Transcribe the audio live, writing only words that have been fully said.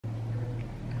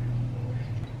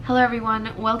Hello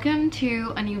everyone, welcome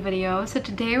to a new video. So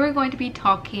today we're going to be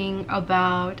talking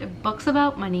about books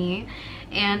about money,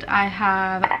 and I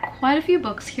have quite a few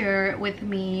books here with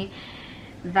me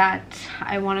that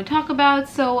I want to talk about.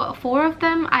 So 4 of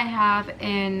them I have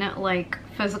in like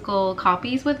physical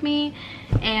copies with me,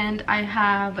 and I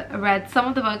have read some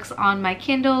of the books on my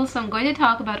Kindle, so I'm going to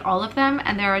talk about all of them,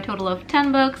 and there are a total of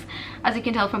 10 books, as you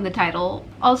can tell from the title.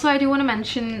 Also, I do want to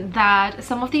mention that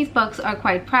some of these books are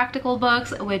quite practical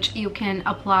books which you can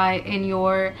apply in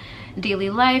your daily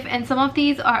life, and some of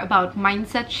these are about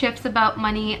mindset shifts about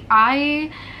money.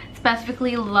 I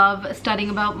specifically love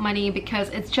studying about money because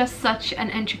it's just such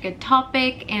an intricate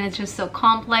topic and it's just so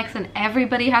complex, and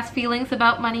everybody has feelings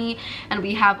about money, and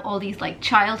we have all these like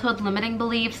childhood limiting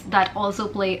beliefs that also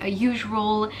play a huge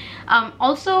role.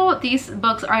 Also, these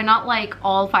books are not like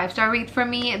all 5-star reads for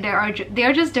me.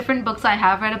 They're just different books I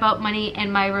have read about money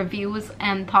and my reviews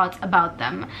and thoughts about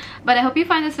them. But I hope you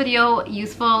find this video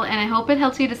useful, and I hope it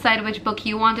helps you decide which book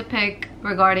you want to pick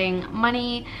regarding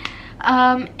money.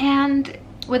 And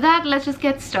with that, let's just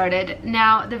get started.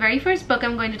 Now, the very first book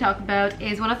I'm going to talk about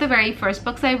is one of the very first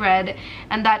books I read,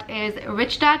 and that is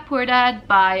Rich Dad Poor Dad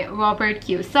by Robert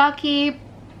Kiyosaki.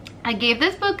 I gave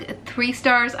this book 3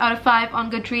 stars out of 5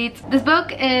 on Goodreads. This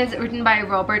book is written by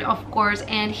Robert, of course,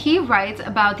 and he writes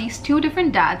about these 2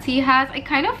 different dads he has. I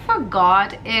kind of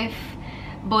forgot if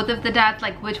both of the dads,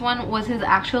 like which one was his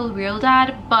actual real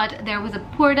dad, but there was a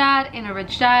poor dad and a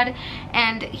rich dad,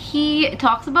 and he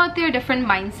talks about their different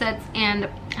mindsets and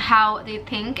how they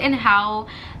think and how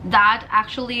that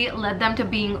actually led them to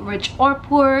being rich or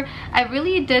poor. I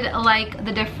really did like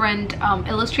the different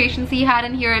illustrations he had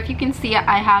in here. If you can see,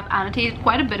 I have annotated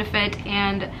quite a bit of it,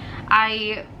 and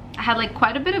I had like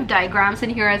quite a bit of diagrams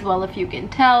in here as well, if you can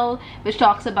tell, which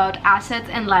talks about assets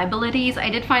and liabilities.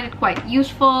 I did find it quite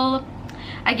useful.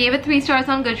 I gave it 3 stars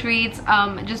on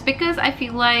Goodreads just because I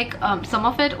feel like some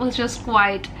of it was just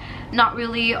quite not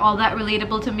really all that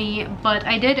relatable to me, but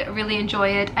I did really enjoy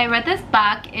it. I read this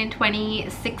back in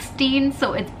 2016,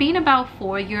 so it's been about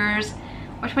 4 years,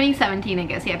 or 2017 I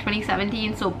guess, yeah,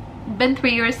 2017, so been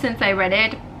 3 years since I read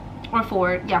it, or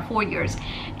 4, yeah, 4 years,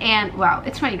 and wow,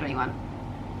 it's 2021.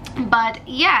 But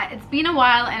yeah, it's been a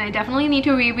while, and I definitely need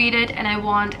to reread it, and I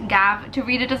want Gav to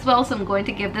read it as well, so I'm going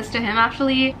to give this to him.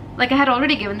 Actually, like, I had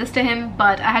already given this to him,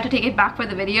 but I had to take it back for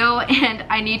the video, and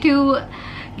I need to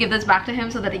give this back to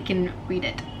him so that he can read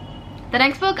it. The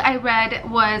next book I read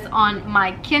was on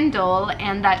my Kindle,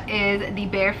 and that is The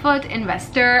Barefoot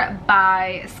Investor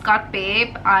by Scott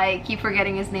Babe. I keep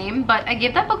forgetting his name, but I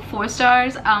gave that book 4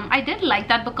 stars. I did like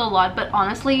that book a lot, but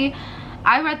honestly,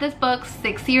 I read this book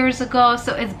 6 years ago,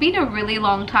 so it's been a really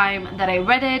long time that I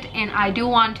read it, and I do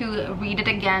want to read it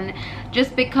again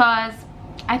just because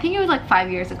I think it was like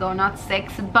 5 years ago, not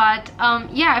 6. But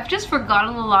yeah, I've just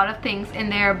forgotten a lot of things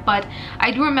in there, but I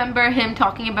do remember him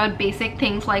talking about basic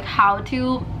things like how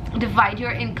to divide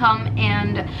your income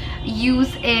and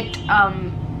use it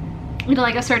you know,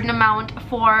 like a certain amount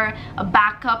for a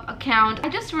backup account. I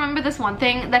just remember this one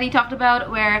thing that he talked about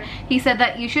where he said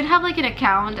that you should have like an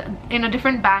account in a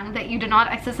different bank that you do not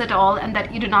access at all and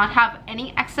that you do not have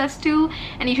any access to,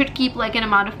 and you should keep like an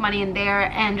amount of money in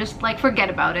there and just like forget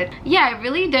about it. Yeah, I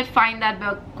really did find that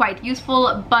book quite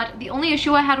useful, but the only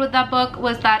issue I had with that book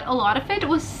was that a lot of it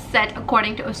was set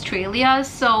according to Australia,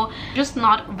 so just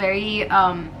not very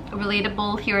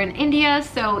relatable here in India.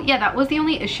 So yeah, that was the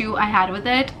only issue I had with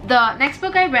it. The next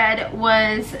book I read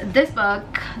was this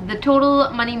book, The Total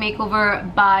Money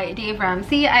Makeover by Dave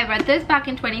Ramsey. I read this back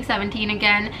in 2017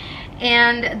 again,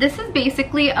 and this is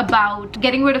basically about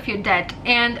getting rid of your debt.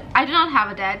 And I do not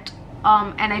have a debt,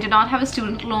 and I did not have a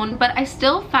student loan, but I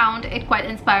still found it quite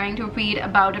inspiring to read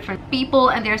about different people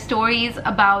and their stories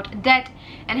about debt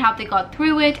and how they got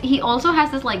through it. He also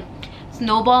has this like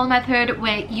snowball method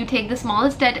where you take the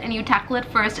smallest debt and you tackle it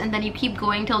first, and then you keep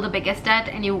going till the biggest debt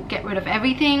and you get rid of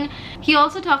everything. He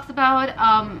also talks about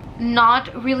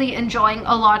not really enjoying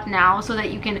a lot now so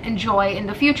that you can enjoy in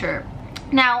the future.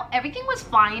 Now, everything was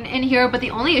fine in here, but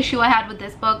the only issue I had with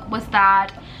this book was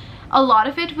that a lot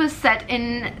of it was set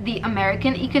in the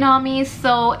American economy,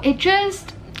 so it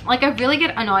just, like, I really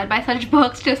get annoyed by such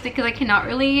books just because I cannot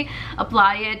really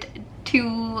apply it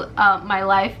to my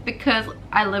life because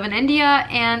I live in India,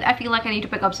 and I feel like I need to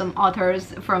pick up some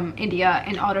authors from India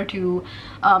in order to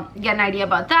get an idea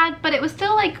about that. But it was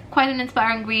still like quite an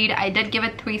inspiring read. I did give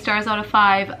it 3 stars out of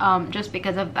 5 just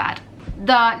because of that.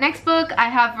 The next book I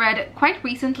have read quite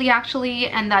recently actually,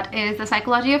 and that is The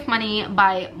Psychology of Money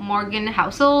by Morgan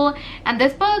Housel. And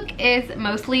this book is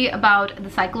mostly about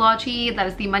the psychology, that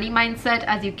is the money mindset,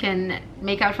 as you can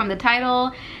make out from the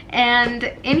title. and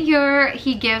in here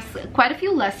he gives quite a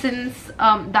few lessons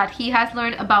that he has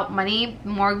learned about money.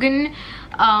 Morgan,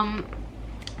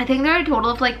 I think there are a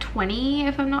total of like 20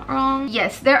 if I'm not wrong.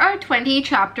 Yes, there are 20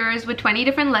 chapters with 20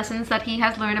 different lessons that he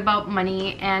has learned about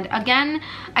money, and again,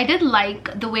 I did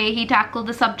like the way he tackled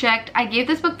the subject. I gave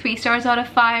this book 3 stars out of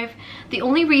 5. The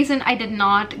only reason I did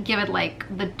not give it like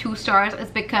the 2 stars is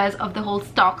because of the whole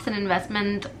stocks and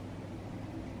investment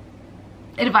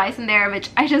advice in there, which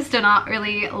I just do not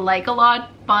really like a lot,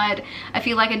 but I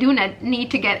feel like I do need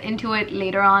to get into it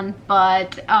later on.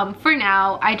 But for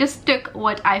now, I just took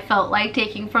what I felt like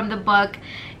taking from the book,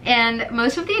 and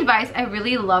most of the advice I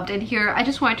really loved in here. I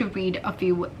just wanted to read a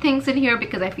few things in here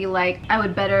because I feel like I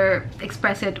would better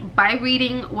express it by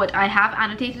reading what I have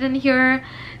annotated in here.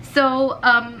 So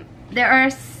there are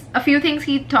a few things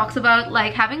he talks about,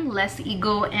 like having less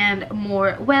ego and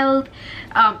more wealth,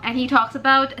 and he talks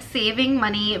about saving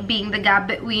money being the gap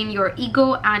between your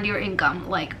ego and your income.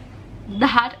 Like,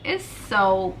 that is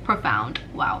so profound.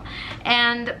 Wow.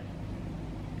 And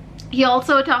he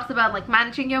also talks about like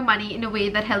managing your money in a way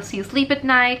that helps you sleep at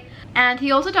night. And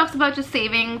he also talks about just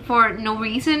saving for no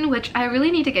reason, which I really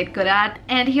need to get good at.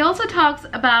 And he also talks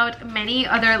about many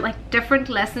other like different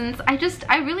lessons.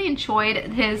 I really enjoyed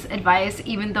his advice,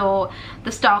 even though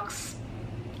the stocks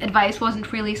advice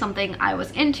wasn't really something I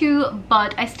was into,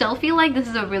 but I still feel like this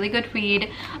is a really good read.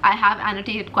 I have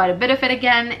annotated quite a bit of it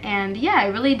again, and yeah, I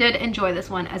really did enjoy this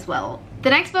one as well. The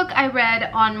next book I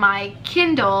read on my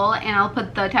Kindle, and I'll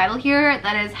put the title here,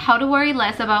 that is How to Worry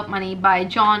Less About Money by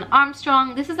John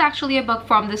Armstrong. This is actually a book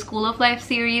from the School of Life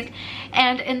series,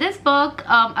 and in this book,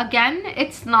 again,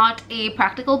 it's not a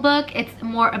practical book. It's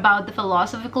more about the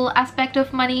philosophical aspect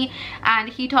of money, and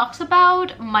he talks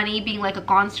about money being like a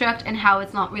construct and how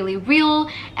it's not really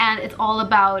real, and it's all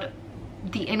about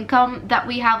the income that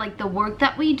we have, like the work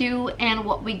that we do and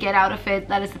what we get out of it.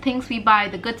 That is the things we buy,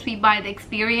 the goods we buy, the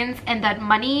experience, and that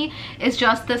money is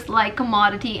just this like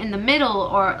commodity in the middle,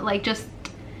 or like just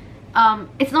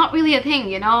it's not really a thing,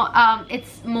 you know.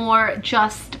 It's more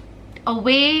just a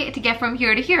way to get from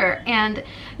here to here, and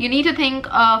you need to think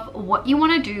of what you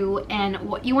want to do and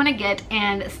what you want to get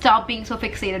and stop being so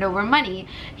fixated over money.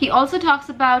 He also talks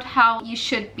about how you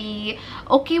should be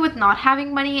okay with not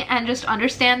having money and just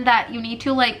understand that you need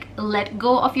to like let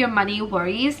go of your money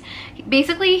worries.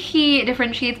 Basically, he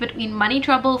differentiates between money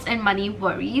troubles and money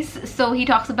worries. So he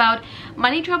talks about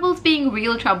money troubles being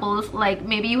real troubles, like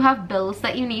maybe you have bills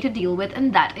that you need to deal with,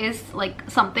 and that is like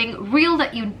something real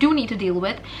that you do need to deal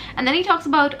with. And then he talks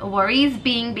about worries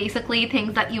being basically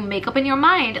things that you make up in your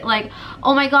mind, like,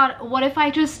 oh my god, what if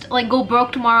I just like go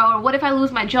broke tomorrow, or what if I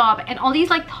lose my job, and all these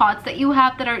like thoughts that you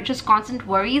have that are just constant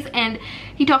worries. And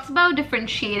he talks about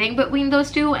differentiating between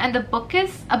those two, and the book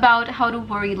is about how to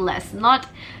worry less, not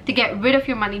to get rid of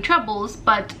your money troubles,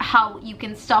 but how you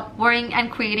can stop worrying and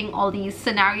creating all these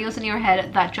scenarios in your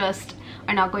head that just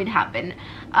are not going to happen.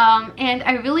 And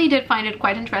I really did find it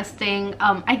quite interesting.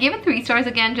 I gave it 3 stars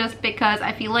again just because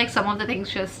I feel like some of the things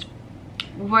just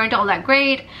weren't all that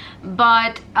great,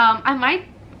 but I might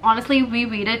honestly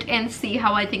reread it and see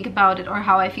how I think about it or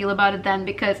how I feel about it then,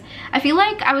 because I feel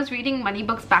like I was reading money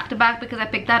books back to back because I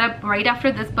picked that up right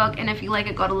after this book, and I feel like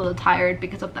I got a little tired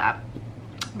because of that.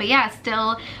 But yeah,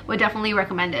 still would definitely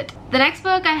recommend it. The next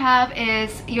book I have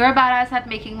is You're a Badass at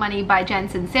Making Money by Jen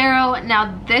Sincero.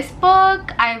 Now this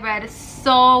book I read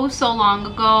so long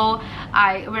ago.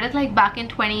 I read it like back in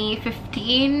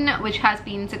 2015, which has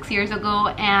been 6 years ago,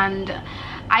 and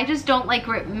I just don't like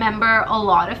remember a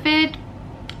lot of it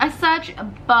as such,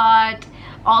 but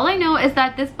all I know is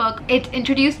that this book, it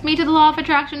introduced me to the law of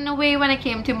attraction in a way when it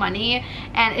came to money,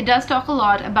 and it does talk a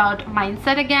lot about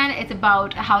mindset again. It's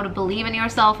about how to believe in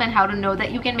yourself and how to know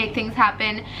that you can make things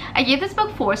happen. I gave this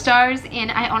book 4 stars,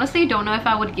 and I honestly don't know if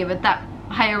I would give it that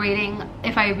higher rating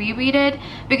if I reread it,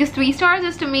 because 3 stars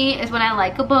is to me is when I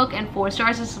like a book, and 4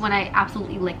 stars is when I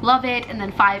absolutely like love it, and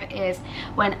then 5 is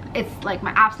when it's like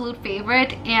my absolute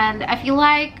favorite. And I feel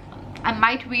like I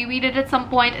might reread it at some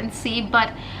point and see,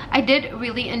 but I did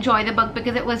really enjoy the book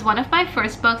because it was one of my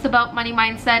first books about money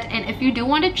mindset, and if you do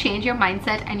want to change your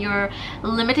mindset and your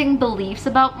limiting beliefs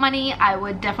about money, I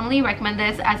would definitely recommend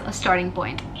this as a starting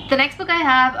point. The next book I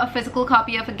have a physical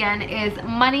copy of again is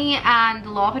Money and the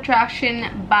Law of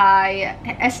Attraction by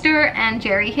Esther and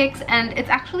Jerry Hicks, and it's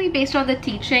actually based on the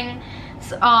teachings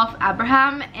of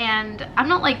Abraham, and I'm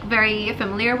not like very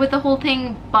familiar with the whole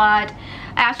thing, but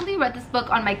I actually read this book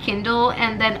on my Kindle,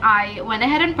 and then I went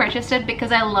ahead and purchased it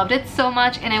because I loved it so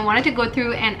much, and I wanted to go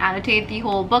through and annotate the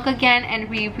whole book again and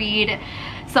reread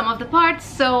some of the parts.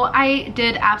 So I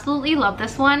did absolutely love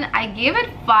this one. I gave it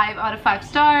 5 out of 5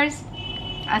 stars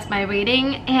as my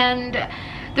rating, and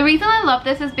The reason I love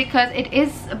this is because it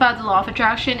is about the law of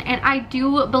attraction, and I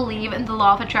do believe in the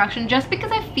law of attraction just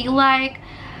because I feel like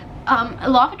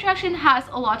law of attraction has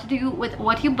a lot to do with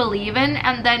what you believe in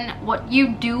and then what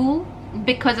you do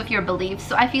because of your beliefs.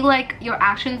 So I feel like your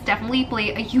actions definitely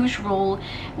play a huge role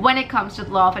when it comes to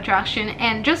the law of attraction,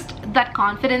 and just that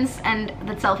confidence and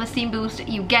that self-esteem boost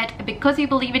you get because you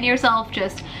believe in yourself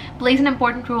just plays an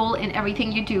important role in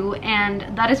everything you do.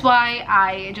 And that is why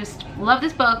I just love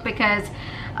this book, because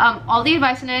all the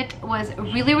advice in it was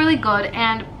really good,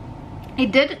 and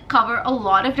it did cover a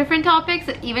lot of different topics.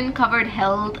 It even covered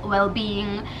health,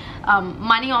 well-being,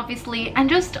 money obviously, and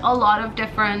just a lot of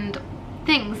different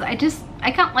things. I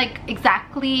can't like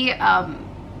exactly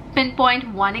pinpoint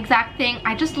one exact thing.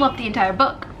 I just love the entire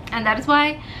book, and that is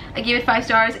why I gave it 5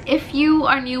 stars. If you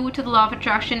are new to the law of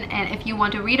attraction and if you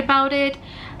want to read about it,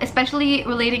 especially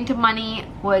relating to money,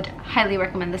 would highly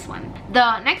recommend this one.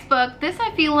 The next book, this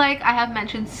I feel like I have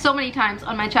mentioned so many times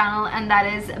on my channel, and that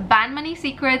is Bad Money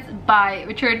Secrets by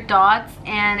Richard Dodds.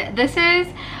 And this is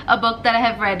a book that I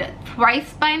have read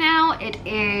thrice by now. It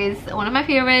is one of my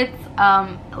favorites,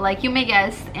 like you may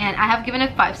guess, and I have given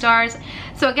it 5 stars.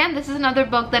 So again, this is another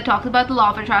book that talks about the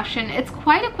law of attraction. It's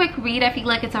quite a quick read. I feel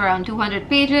like it's around 200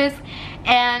 pages,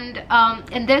 and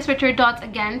in this, Richard Dodds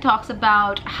again talks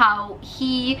about how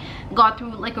he got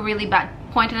through like a really bad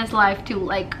point in his life to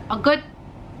like a good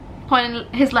point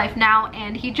in his life now,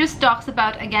 and he just talks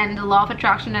about again the law of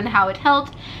attraction and how it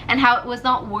helped and how it was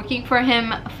not working for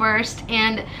him first,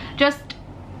 and just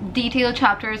detailed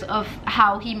chapters of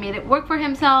how he made it work for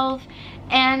himself.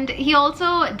 And he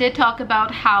also did talk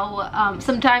about how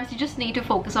sometimes you just need to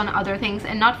focus on other things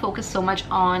and not focus so much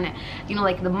on, you know,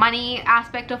 like the money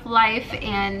aspect of life,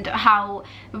 and how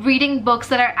reading books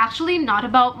that are actually not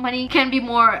about money can be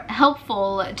more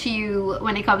helpful to you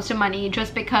when it comes to money,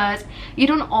 just because you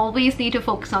don't always need to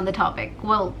focus on the topic.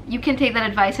 Well, you can take that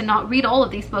advice and not read all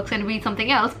of these books and read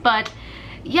something else, but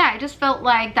yeah, I just felt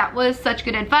like that was such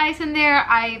good advice in there.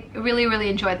 I really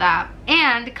enjoyed that.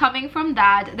 And coming from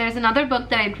that, there's another book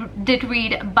that I did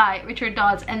read by Richard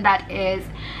Dodds, and that is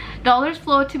Dollars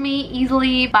Flow to Me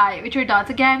Easily by Richard Dodds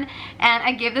again, and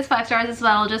I gave this 5 stars as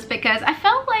well, just because I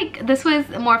felt like this was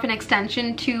more of an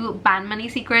extension to Bad Money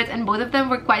Secrets, and both of them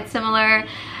were quite similar.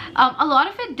 A lot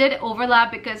of it did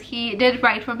overlap because he did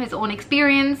write from his own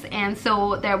experience, and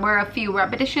so there were a few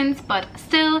repetitions, but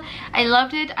still I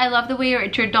loved it. I love the way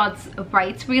Richard Dodds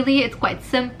writes. Really, it's quite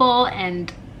simple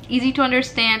and easy to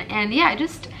understand, and yeah, I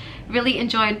just really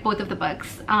enjoyed both of the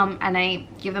books, and I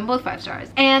give them both 5 stars.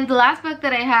 And the last book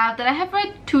that I have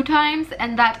read 2 times,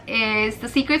 and that is The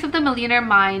Secrets of the Millionaire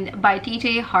Mind by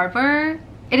T.J. Harver.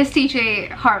 It is T.J.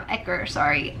 Harvecker,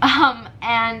 sorry.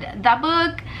 And that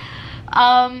book,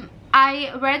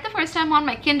 I read the first time on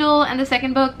my Kindle, and the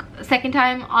second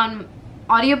time on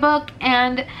audiobook,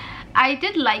 and I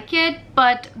did like it,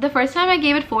 but the first time I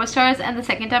gave it 4 stars and the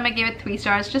second time I gave it 3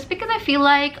 stars, just because I feel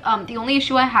like the only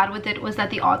issue I had with it was that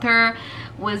the author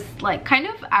was like kind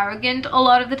of arrogant a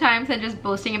lot of the times and just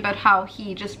boasting about how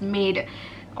he just made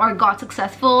or got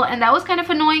successful, and that was kind of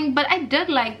annoying. But I did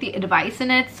like the advice in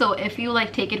it, so if you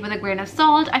like take it with a grain of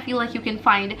salt, I feel like you can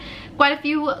find quite a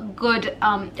few good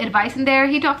advice in there.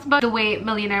 He talks about the way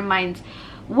millionaire minds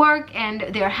work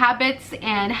and their habits,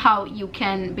 and how you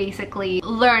can basically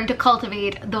learn to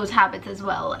cultivate those habits as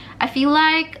well. I feel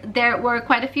like there were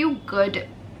quite a few good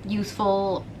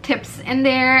useful tips in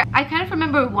there. I kind of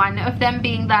remember one of them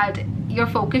being that your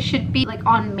focus should be like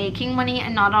on making money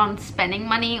and not on spending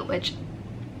money, which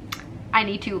I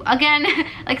need to again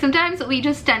like sometimes we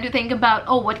just tend to think about,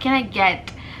 oh, what can I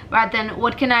get, rather than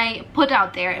what can I put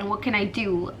out there and what can I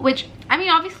do, which I mean,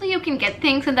 obviously you can get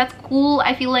things and that's cool.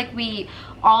 I feel like we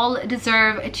all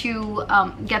deserve to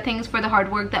get things for the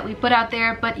hard work that we put out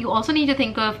there, but you also need to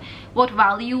think of what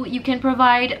value you can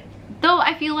provide. Though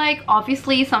I feel like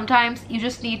obviously sometimes you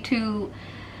just need to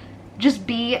just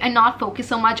be and not focus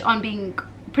so much on being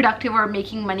productive or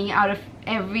making money out of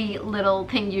every little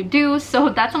thing you do. So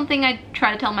that's something I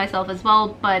try to tell myself as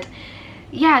well. But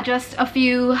yeah, just a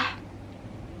few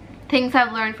things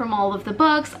I've learned from all of the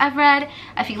books I've read.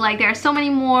 I feel like there are so many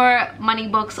more money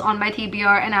books on my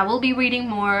TBR, and I will be reading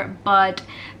more, but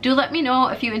do let me know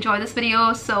if you enjoy this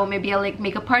video, so maybe I'll like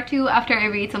make a part 2 after I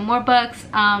read some more books.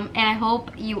 And I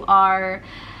hope you are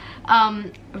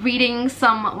reading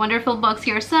some wonderful books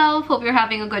yourself. Hope you're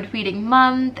having a good reading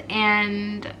month,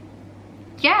 and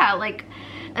yeah, like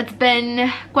it's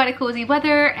been quite a cozy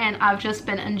weather and I've just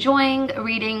been enjoying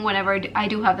reading whenever I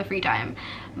do have the free time.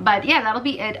 But yeah, that'll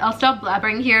be it. I'll stop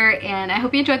blabbering here, and I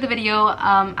hope you enjoyed the video.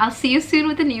 I'll see you soon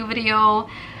with a new video,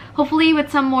 hopefully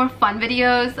with some more fun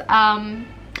videos.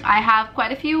 I have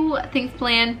quite a few things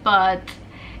planned, but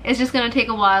it's just gonna take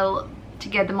a while to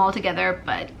get them all together.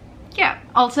 But yeah,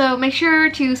 also make sure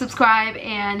to subscribe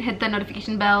and hit the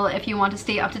notification bell if you want to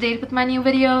stay up to date with my new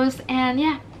videos. And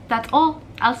yeah, that's all.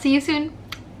 I'll see you soon.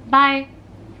 Bye.